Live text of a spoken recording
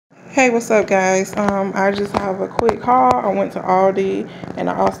Hey, what's up, guys? I just have a quick haul. I went to Aldi and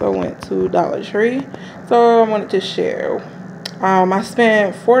I also went to Dollar Tree, so I wanted to share. I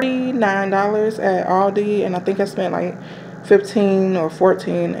spent $49 at Aldi, and I think I spent like 15 or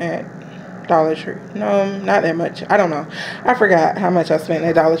 14 at Dollar Tree. No, not that much. I don't know. I forgot how much I spent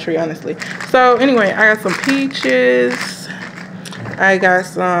at Dollar Tree, honestly. So anyway, I got some peaches. I got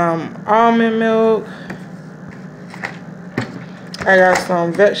some almond milk. I got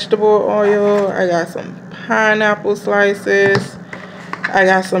some vegetable oil. I got some pineapple slices. I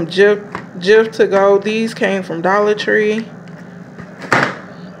got some Jif to go. These came from Dollar Tree.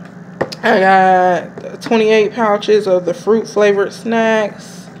 I got 28 pouches of the fruit flavored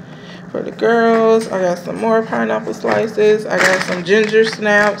snacks for the girls. I got some more pineapple slices. I got some ginger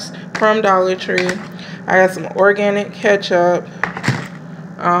snaps from Dollar Tree. I got some organic ketchup.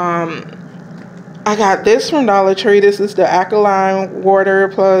 I got this from Dollar Tree. This is the alkaline water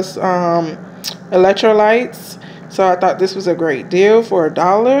plus electrolytes. So I thought this was a great deal for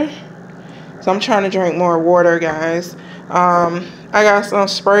 $1. So I'm trying to drink more water, guys. I got some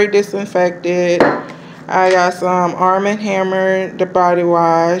spray disinfectant. I got some Arm & Hammer, the body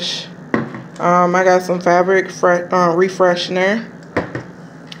wash. I got some fabric refreshener.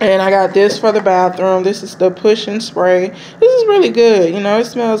 And I got this for the bathroom. This is the push and spray. This is really good. You know, it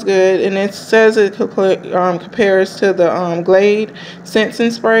smells good. And it says it compares to the Glade Scents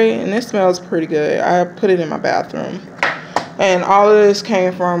and Spray. And it smells pretty good. I put it in my bathroom. And all of this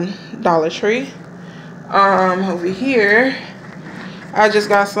came from Dollar Tree. Over here, I just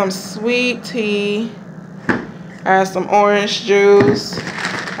got some sweet tea. I got some orange juice.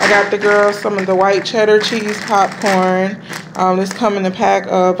 I got the girls some of the white cheddar cheese popcorn. This come in a pack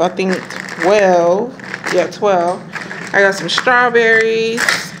of, I think, 12. Yeah, 12. I got some strawberries.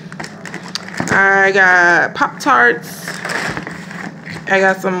 I got Pop-Tarts. I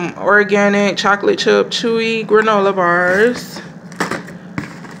got some organic chocolate chip chewy granola bars.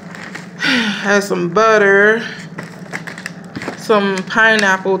 I have some butter. Some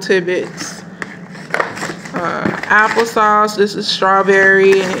pineapple tidbits. Applesauce. This is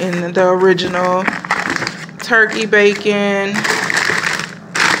strawberry and the original. Turkey bacon.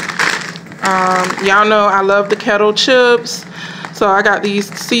 Y'all know I love the kettle chips, so I got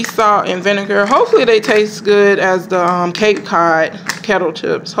these sea salt and vinegar. Hopefully they taste good as the Cape Cod kettle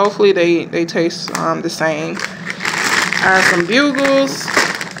chips. Hopefully they taste the same. I have some bugles,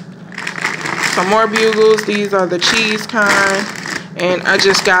 some more bugles. These are the cheese kind, and I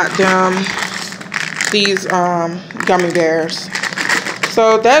just got them these gummy bears.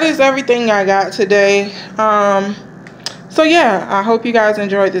 So that is everything I got today. So yeah, I hope you guys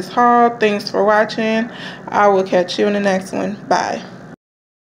enjoyed this haul. Thanks for watching. I will catch you in the next one. Bye.